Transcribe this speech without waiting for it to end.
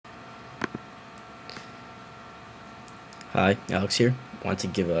Hi, Alex here. Want to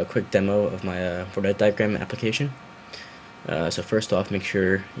give a quick demo of my Voronoi diagram application. So first off, make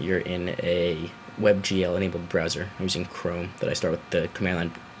sure you're in a WebGL enabled browser. I'm using Chrome that I start with the command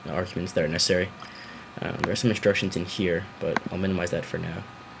line arguments that are necessary. There are some instructions in here, but I'll minimize that for now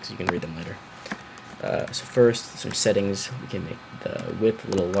because you can read them later. So first, some settings. We can make the width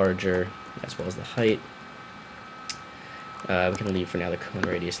a little larger as well as the height. We can leave for now the cone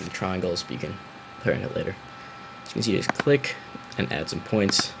radius and the triangles, but you can play around it later. So you can see, just click and add some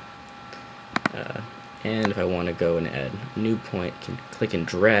points. And if I want to go and add a new point, you can click and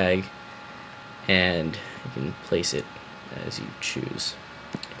drag, and you can place it as you choose.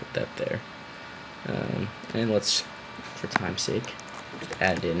 Put that there. And let's, for time's sake,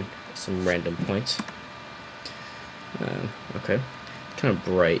 add in some random points. Okay, kind of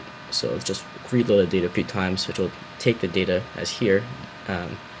bright, so let's just reload the data a few times, which will take the data as here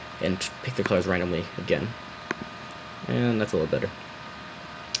and pick the colors randomly again. And that's a little better.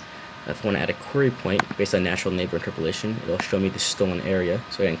 If I want to add a query point based on natural neighbor interpolation, it'll show me the stolen area.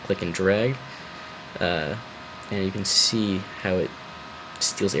 So I can click and drag, and you can see how it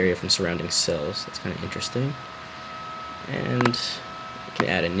steals area from surrounding cells. That's kind of interesting. And I can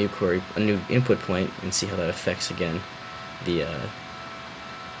add a new query, a new input point, and see how that affects again the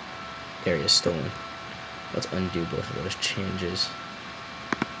area stolen. Let's undo both of those changes.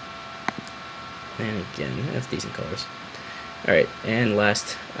 And again, that's decent colors. Alright, and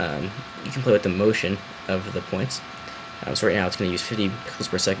last, you can play with the motion of the points. So right now it's going to use 50 pixels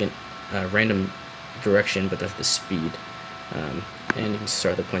per second, random direction, but that's the speed. And you can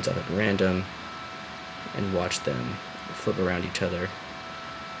start the points off at random and watch them flip around each other.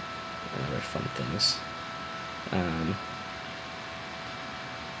 Other fun things.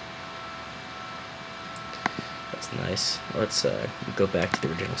 That's nice. Let's go back to the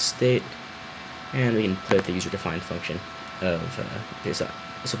original state, and we can play with the user-defined function of this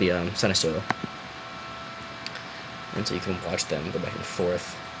will be sinusoidal, and so you can watch them go back and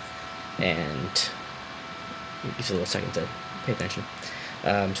forth, and it gives you a little second to pay attention.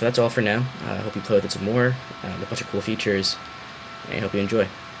 So that's all for now. I hope you play with it some more. A bunch of cool features, and I hope you enjoy.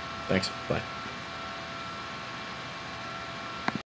 Thanks. Bye.